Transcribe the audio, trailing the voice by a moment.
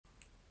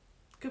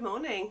Good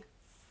morning.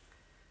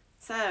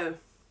 So,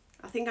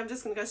 I think I'm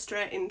just going to go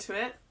straight into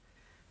it.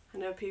 I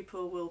know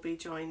people will be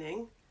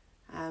joining,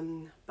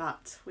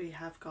 but we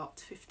have got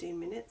 15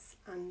 minutes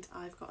and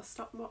I've got a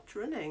stopwatch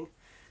running.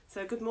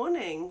 So, good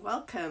morning,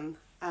 welcome.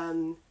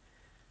 I'm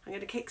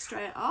going to kick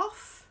straight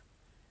off.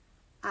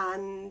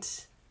 And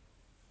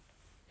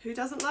who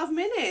doesn't love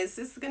minis?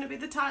 This is going to be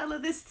the title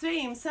of this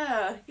theme.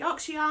 So,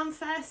 Yorkshire Yarn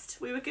Fest,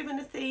 we were given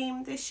a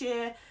theme this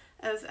year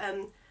of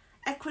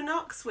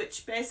equinox,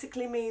 which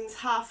basically means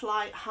half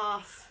light,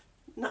 half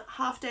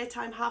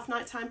daytime, half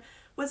nighttime,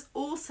 was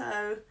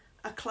also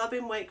a club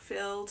in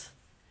Wakefield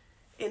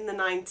in the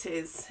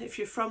 90s. If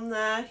you're from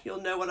there,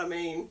 you'll know what I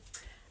mean.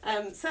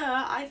 So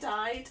I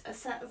dyed a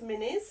set of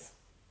minis.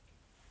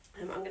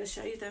 I'm going to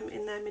show you them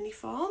in their mini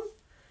form.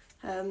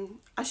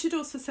 I should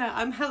also say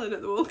I'm Helen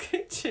at the Wall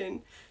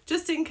Kitchen,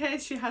 just in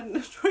case you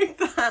hadn't read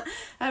that,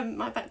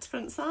 my back to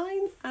front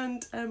sign,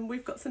 and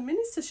we've got some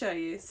minis to show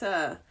you.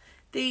 So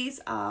these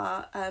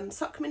are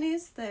sock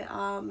minis. They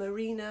are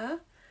merino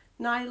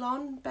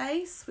nylon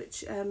base,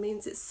 which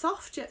means it's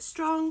soft yet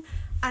strong,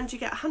 and you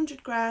get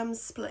 100 grams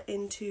split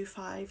into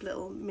 5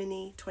 little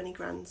mini 20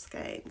 gram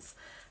skeins.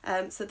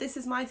 So this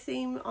is my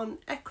theme on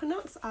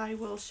equinox. I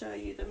will show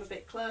you them a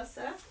bit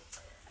closer.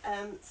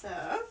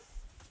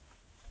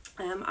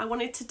 I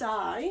wanted to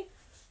dye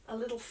a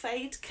little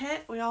fade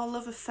kit. We all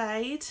love a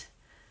fade.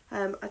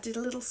 I did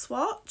a little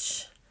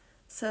swatch.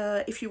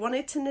 So if you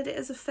wanted to knit it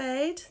as a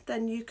fade,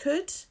 then you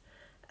could.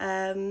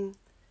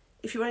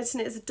 If you wanted to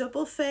knit as a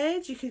double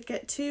fade, you could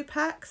get 2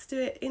 packs, do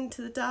it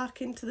into the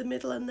dark, into the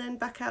middle, and then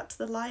back out to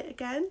the light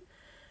again.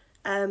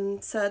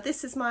 So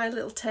this is my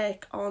little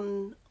take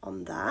on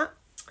that.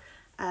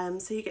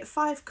 So you get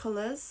 5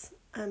 colours,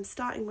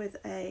 starting with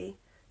a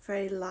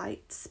very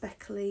light,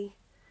 speckly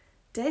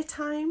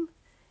daytime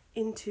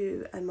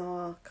into a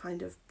more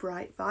kind of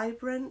bright,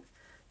 vibrant.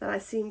 Then I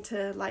seem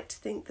to like to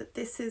think that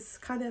this is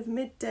kind of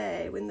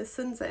midday when the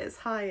sun's at its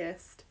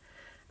highest,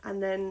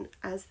 and then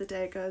as the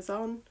day goes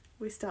on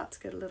we start to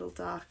get a little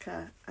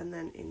darker and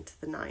then into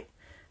the night,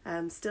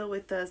 still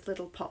with those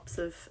little pops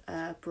of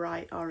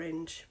bright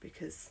orange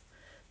because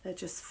they're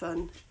just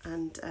fun,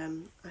 and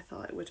I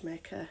thought it would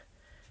make a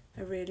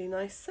really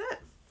nice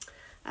set.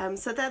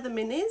 So they're the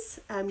minis.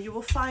 You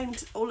will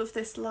find all of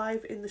this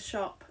live in the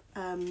shop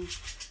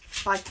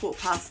by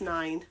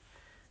 9:15.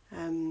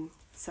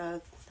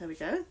 So there we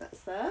go,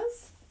 that's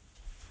theirs.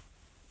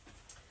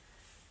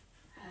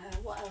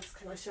 What else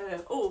can I show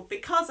you? Oh,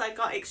 because I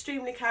got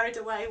extremely carried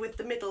away with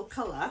the middle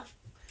colour,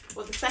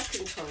 or the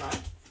second colour,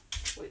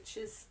 which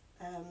is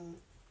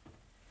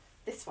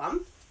this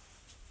one,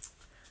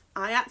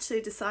 I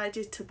actually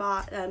decided to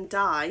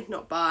dye,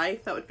 not buy,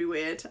 that would be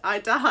weird. I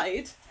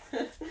dyed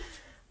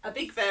a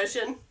big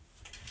version.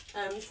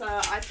 So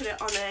I put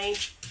it on a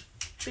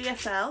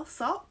BFL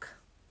sock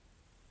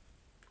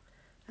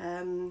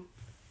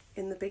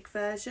in the big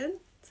version.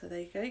 So there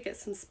you go, you get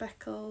some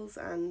speckles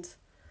and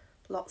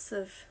lots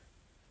of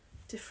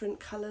different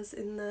colours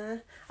in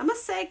there. I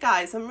must say,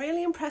 guys, I'm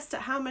really impressed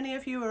at how many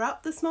of you were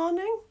up this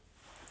morning.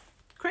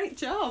 Great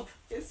job,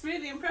 it's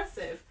really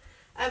impressive.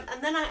 And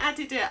then I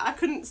added it, I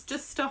couldn't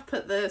just stop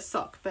at the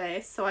sock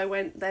base, so I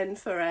went then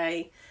for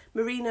a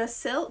merino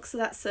silk. So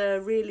that's a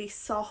really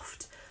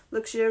soft,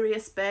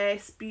 luxurious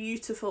base,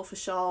 beautiful for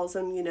shawls,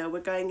 and you know,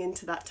 we're going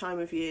into that time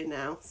of year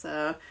now,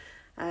 so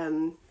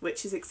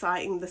which is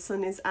exciting. The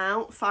sun is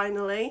out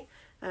finally,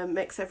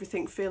 makes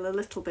everything feel a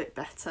little bit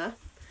better.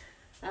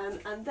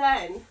 And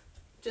then,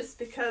 just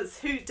because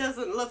who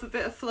doesn't love a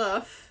bit of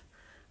fluff,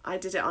 I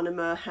did it on a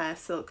mohair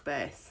silk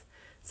base.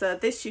 So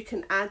this you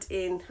can add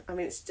in, I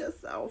mean, it's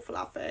just so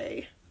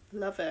fluffy,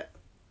 love it.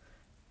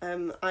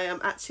 I am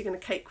actually going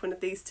to cake one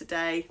of these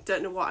today.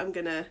 Don't know what I'm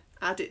going to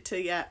add it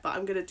to yet, but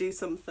I'm going to do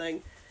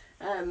something.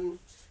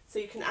 So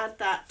you can add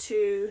that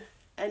to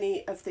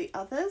any of the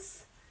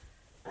others,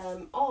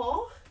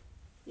 or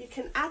you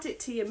can add it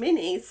to your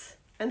minis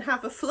and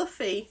have a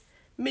fluffy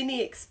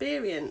mini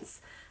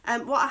experience.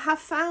 What I have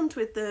found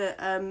with the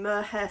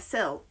mohair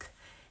silk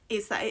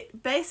is that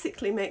it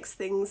basically makes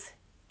things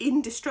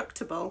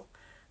indestructible.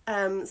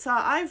 So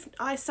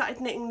I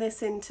started knitting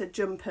this into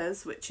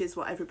jumpers, which is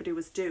what everybody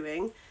was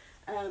doing,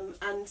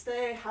 and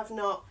they have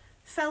not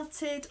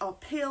felted or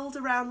peeled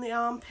around the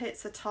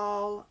armpits at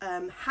all.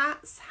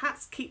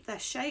 Hats keep their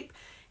shape.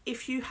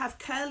 If you have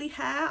curly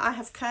hair, I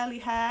have curly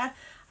hair,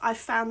 I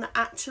found that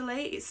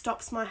actually it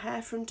stops my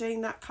hair from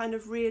doing that kind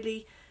of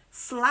really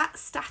flat,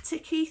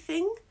 staticky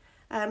thing.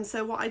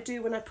 So what I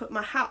do when I put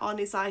my hat on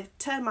is I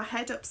turn my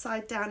head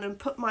upside down and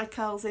put my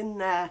curls in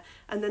there,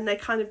 and then they're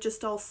kind of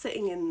just all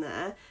sitting in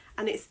there,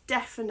 and it's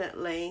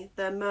definitely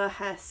the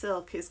mohair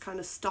silk is kind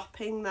of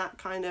stopping that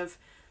kind of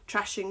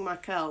trashing my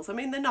curls. I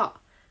mean, they're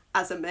not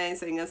as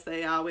amazing as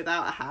they are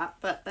without a hat,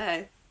 but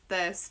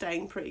they're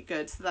staying pretty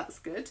good, so that's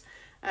good.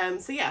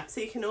 So yeah,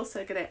 so you can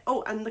also get it.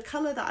 Oh, and the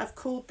colour that I've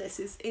called this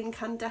is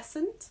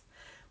incandescent,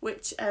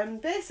 which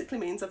basically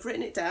means, I've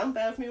written it down,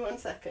 bear with me 1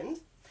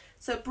 second.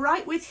 So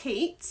bright with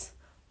heat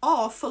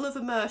or full of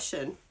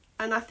immersion.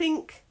 And I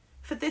think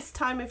for this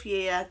time of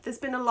year, there's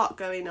been a lot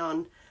going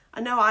on.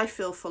 I know I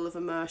feel full of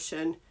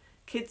emotion.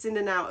 Kids in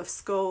and out of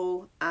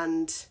school,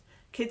 and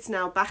kids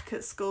now back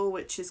at school,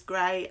 which is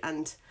great,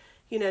 and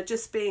you know,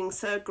 just being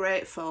so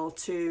grateful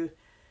to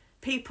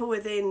people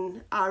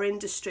within our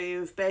industry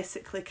who've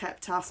basically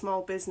kept our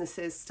small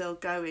businesses still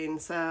going.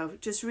 So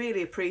just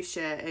really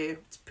appreciate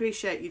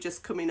you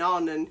just coming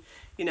on and,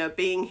 you know,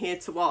 being here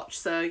to watch.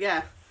 So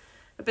yeah,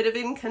 a bit of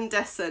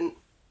incandescent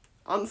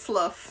on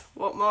fluff.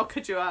 What more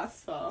could you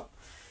ask for?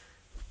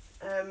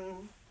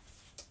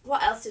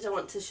 What else did I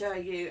want to show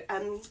you?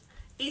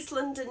 East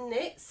London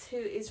Knits, who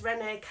is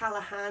Renee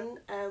Callahan.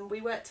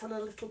 We worked on a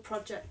little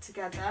project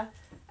together,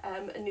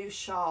 a new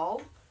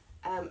shawl.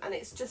 And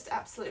it's just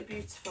absolutely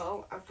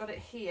beautiful. I've got it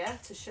here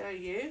to show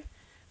you,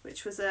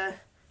 which was a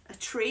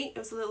treat. It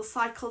was a little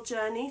cycle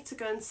journey to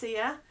go and see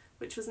her,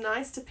 which was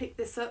nice to pick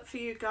this up for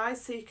you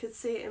guys so you could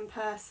see it in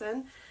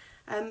person.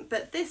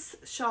 But this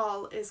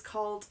shawl is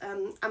called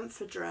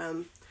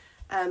Amphidrome.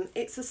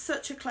 It's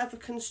such a clever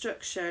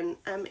construction.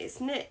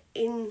 It's knit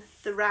in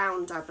the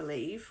round, I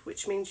believe,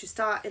 which means you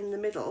start in the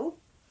middle,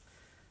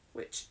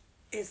 which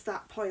is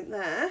that point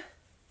there.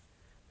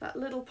 That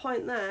little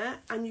point there,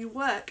 and you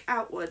work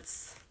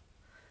outwards,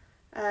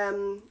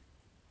 and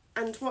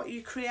what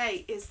you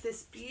create is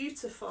this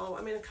beautiful,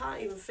 I mean, I can't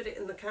even fit it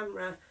in the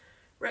camera,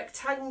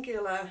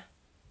 rectangular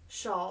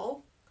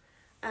shawl.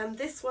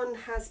 This one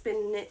has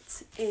been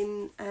knit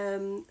in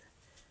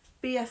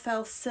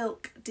BFL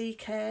Silk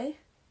DK.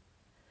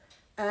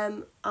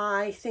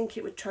 I think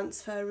it would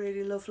transfer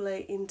really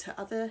lovely into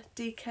other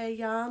DK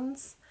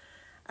yarns.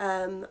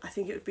 I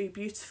think it would be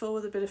beautiful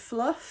with a bit of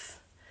fluff.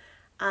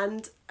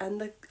 And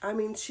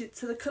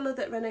the colour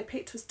that Renee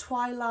picked was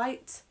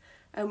Twilight,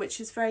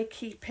 which is very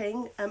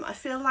keeping. I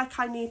feel like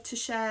I need to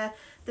share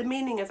the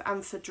meaning of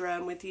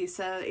amphidrome with you.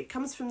 So it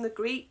comes from the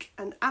Greek,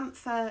 and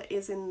ampher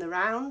is in the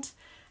round,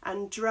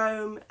 and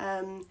drome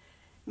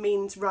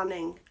means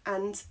running.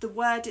 And the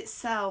word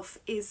itself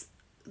is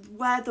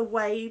where the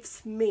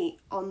waves meet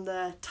on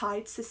the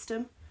tide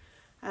system.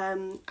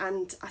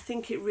 And I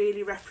think it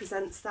really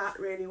represents that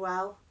really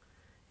well.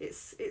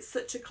 It's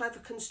such a clever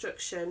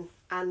construction,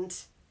 and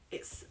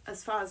it's,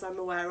 as far as I'm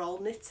aware, all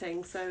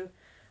knitting. So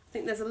I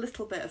think there's a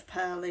little bit of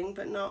purling,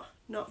 but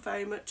not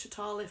very much at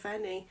all, if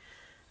any.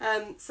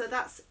 So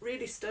that's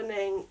really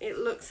stunning. It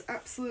looks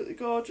absolutely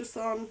gorgeous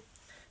on.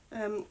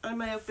 I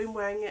may have been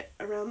wearing it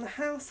around the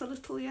house a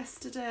little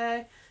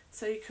yesterday,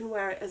 so you can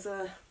wear it as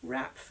a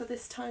wrap for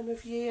this time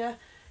of year.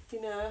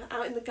 You know,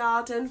 out in the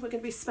garden, we're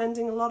going to be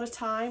spending a lot of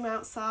time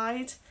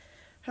outside,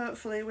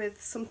 hopefully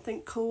with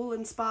something cool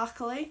and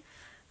sparkly.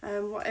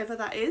 Whatever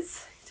that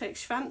is,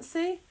 takes your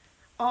fancy.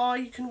 Or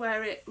you can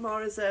wear it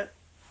more as a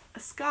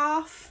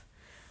scarf,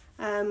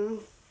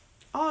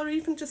 or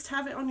even just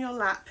have it on your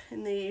lap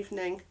in the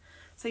evening.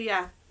 So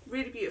yeah,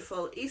 really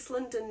beautiful. East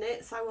London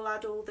Knits, I will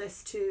add all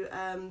this to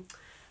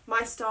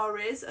my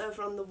stories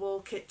over on the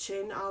Wall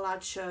Kitchen. I'll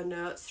add show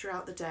notes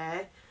throughout the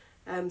day.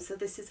 So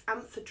this is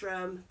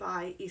Amphidrome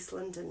by East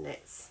London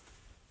Knits.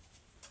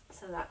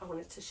 So that I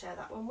wanted to share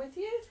that one with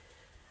you.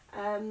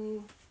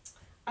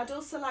 I'd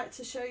also like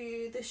to show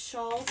you this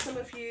shawl. Some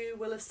of you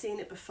will have seen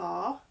it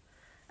before.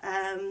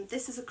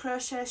 This is a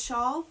crochet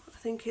shawl. I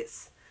think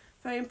it's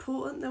very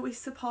important that we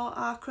support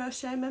our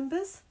crochet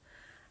members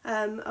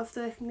of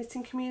the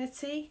knitting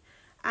community,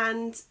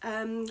 and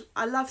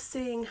I love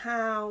seeing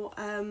how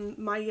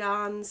my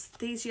yarns,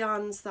 these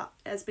yarns that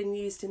has been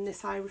used in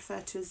this, I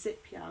refer to as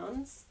zip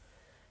yarns,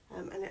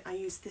 and I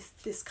used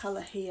this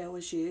colour here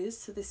was used.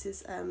 So this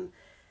is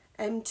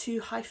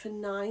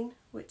M2-9,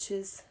 which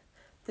is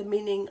the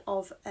meaning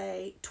of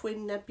a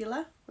twin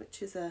nebula,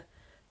 which is a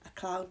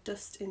cloud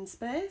dust in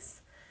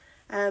space.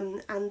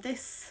 And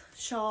this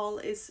shawl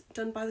is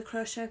done by the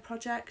Crochet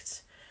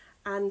Project,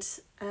 and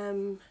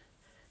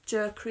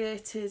Jo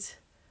created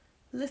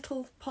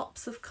little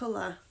pops of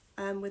colour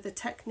with a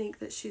technique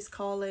that she's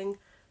calling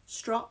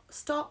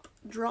stop,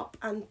 drop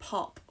and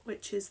pop,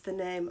 which is the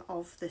name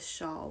of this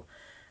shawl.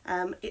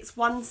 It's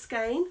one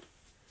skein,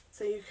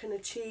 so you can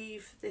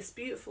achieve this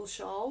beautiful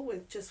shawl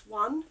with just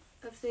one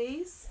of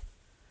these,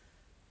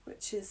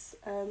 which is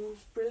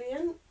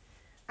brilliant.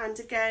 And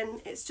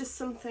again, it's just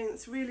something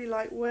that's really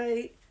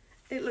lightweight.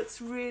 It looks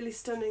really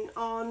stunning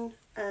on.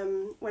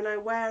 When I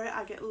wear it,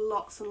 I get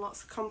lots and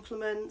lots of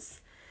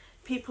compliments.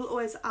 People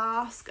always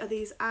ask, are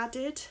these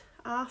added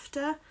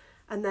after?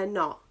 And they're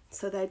not.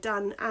 So they're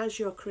done as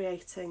you're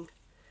creating.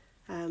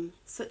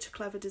 Such a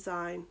clever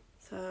design.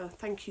 So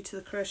thank you to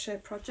the Crochet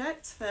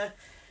Project for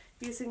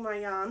using my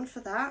yarn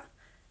for that.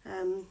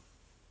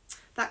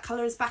 That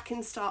colour is back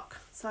in stock,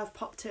 so I've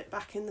popped it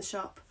back in the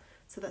shop.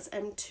 So that's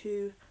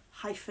M2-9,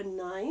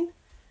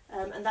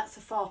 and that's a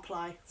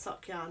 4-ply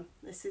sock yarn.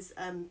 This is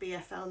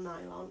BFL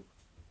nylon.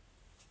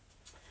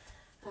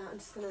 I'm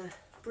just going to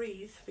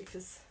breathe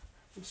because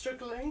I'm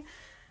struggling.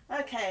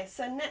 Okay,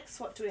 so next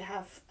what do we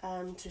have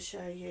to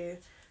show you?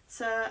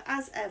 So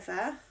as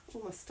ever,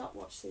 oh, my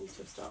stopwatch seems to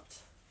have stopped.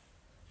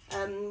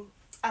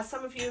 As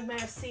some of you may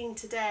have seen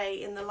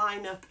today in the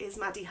lineup is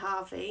Maddie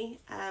Harvey.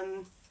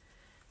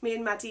 me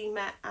and Maddie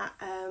met at,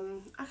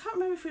 I can't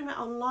remember if we met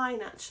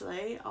online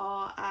actually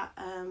or at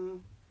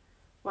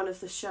one of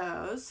the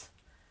shows,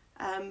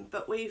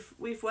 but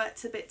we've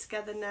worked a bit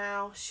together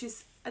now.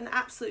 She's an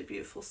absolute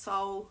beautiful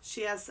soul.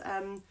 She has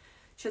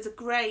a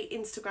great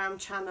Instagram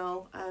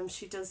channel.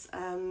 She does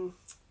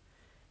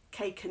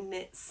cake and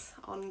knits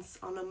on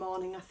a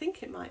morning. I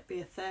think it might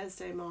be a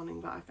Thursday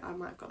morning, but I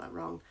might have got that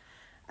wrong.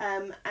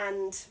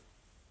 And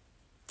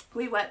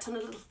we worked on a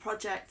little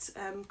project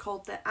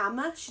called the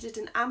Amma. She did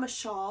an Amma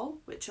shawl,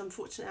 which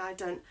unfortunately I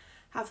don't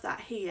have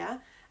that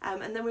here.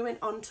 And then we went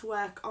on to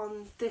work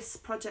on this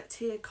project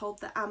here called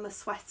the Amma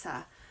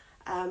sweater,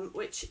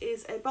 which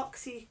is a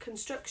boxy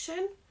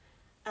construction.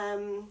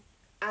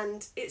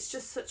 And it's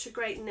just such a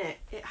great knit.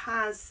 It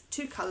has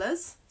 2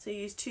 colours, so you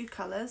use 2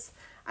 colours,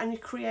 and you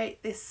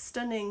create this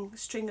stunning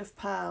string of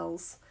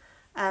pearls.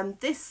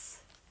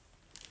 This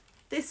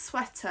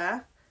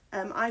sweater,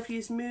 I've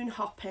used moon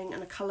hopping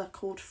and a colour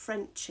called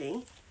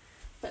Frenchy,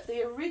 but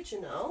the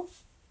original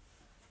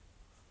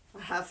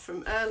I have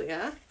from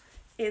earlier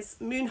is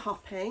moon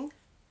hopping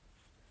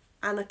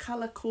and a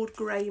colour called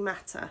grey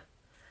matter,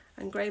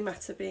 and grey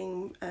matter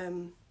being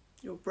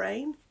your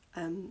brain.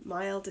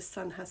 My eldest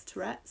son has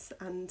Tourette's,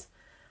 and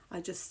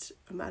I just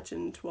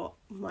imagined what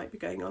might be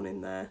going on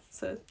in there.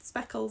 So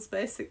speckles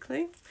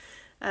basically,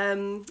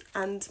 and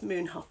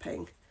moon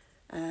hopping.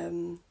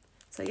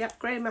 So yeah,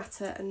 grey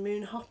matter and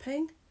moon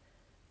hopping,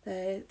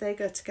 they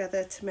go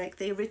together to make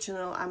the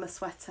original Amma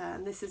sweater,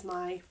 and this is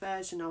my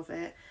version of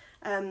it.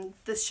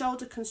 The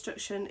shoulder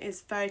construction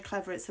is very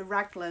clever. It's a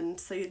raglan,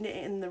 so you knit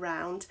it in the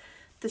round.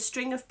 The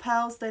string of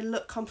pearls, they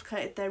look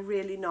complicated, they're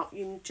really not.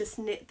 You just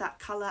knit that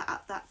colour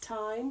at that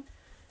time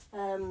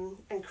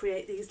and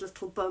create these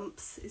little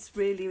bumps. It's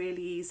really,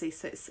 really easy.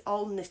 So it's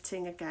all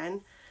knitting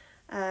again.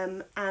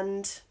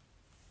 And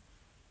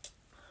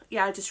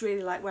yeah, I just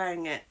really like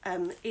wearing it. I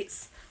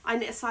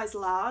knit a size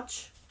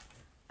large.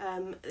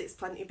 It's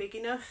plenty big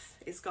enough.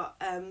 It's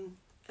got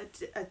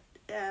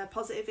a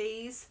positive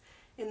ease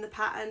in the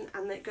pattern,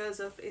 and it goes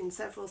up in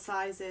several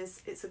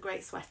sizes. It's a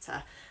great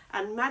sweater.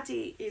 And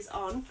Maddie is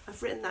on,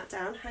 I've written that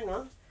down, hang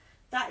on.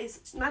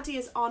 Maddie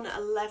is on at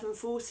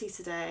 11:40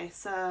 today,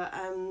 so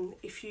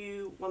if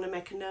you want to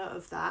make a note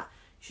of that,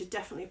 you should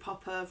definitely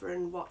pop over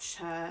and watch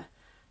her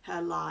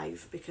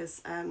live,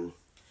 because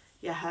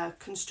yeah, her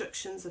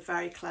constructions are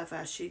very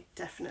clever. She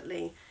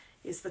definitely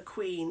is the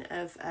queen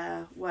of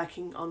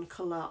working on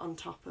colour on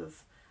top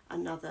of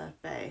another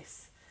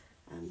base.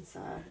 So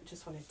I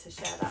just wanted to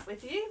share that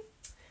with you.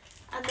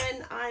 And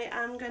then I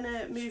am going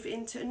to move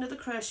into another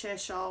crochet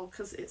shawl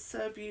because it's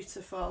so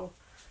beautiful.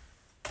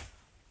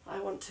 I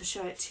want to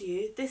show it to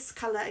you. This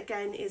colour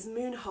again is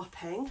moon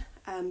hopping,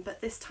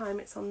 but this time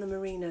it's on the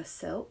merino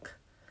silk.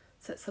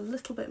 So it's a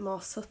little bit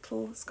more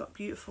subtle. It's got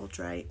beautiful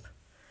drape.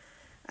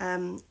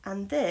 And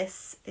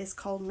this is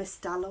called Miss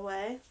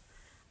Dalloway.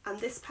 And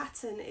this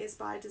pattern is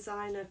by a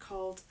designer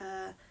called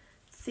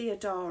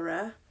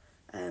Theodora.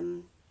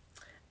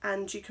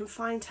 And you can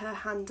find her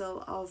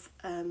handle of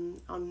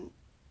on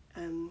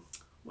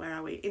where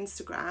are we,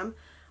 Instagram,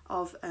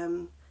 of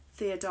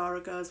Theodora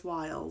Goes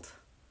Wild,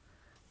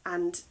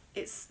 and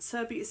it's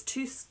so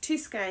beautiful. It's two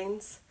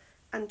skeins,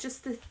 and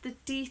just the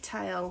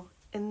detail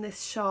in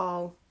this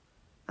shawl,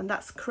 and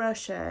that's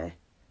crochet.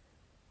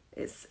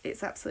 It's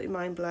absolutely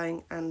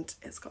mind-blowing, and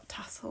it's got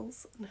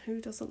tassels, and who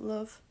doesn't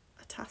love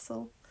a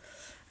tassel?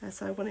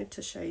 So I wanted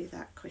to show you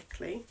that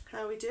quickly.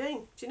 How are we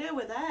doing? Do you know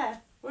we're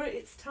there?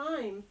 It's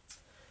time.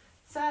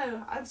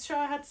 So I'm sure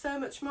I had so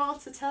much more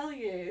to tell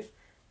you.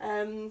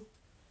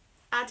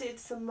 Added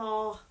some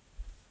more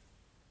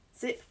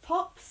zip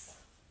pops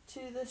to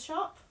the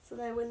shop, so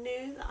they were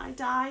new that I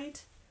dyed,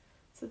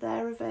 so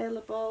they're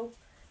available.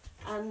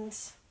 And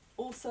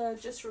also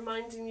just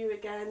reminding you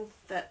again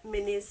that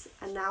minis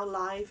are now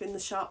live in the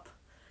shop,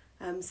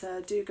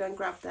 so do go and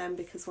grab them,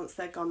 because once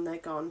they're gone, they're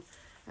gone.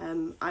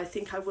 I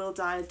think I will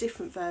dye a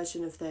different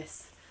version of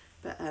this,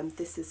 but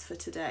this is for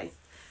today.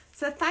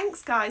 So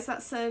thanks guys,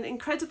 that's an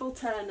incredible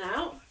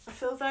turnout. I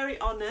feel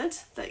very honoured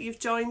that you've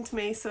joined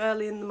me so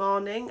early in the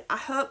morning. I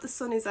hope the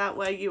sun is out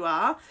where you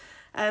are.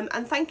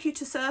 And thank you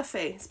to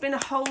Sophie. It's been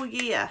a whole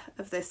year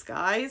of this,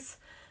 guys,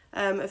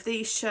 of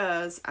these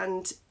shows,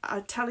 and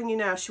I'm telling you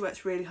now, she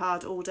works really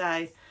hard all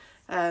day.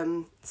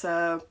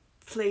 So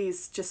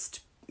please just,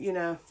 you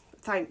know,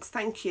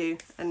 thank you.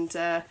 And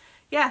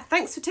yeah,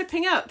 thanks for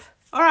tipping up.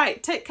 All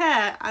right, take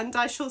care, and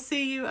I shall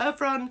see you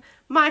over on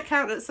my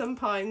account at some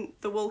point,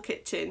 The Wool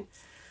Kitchen.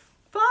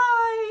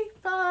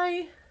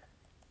 Bye.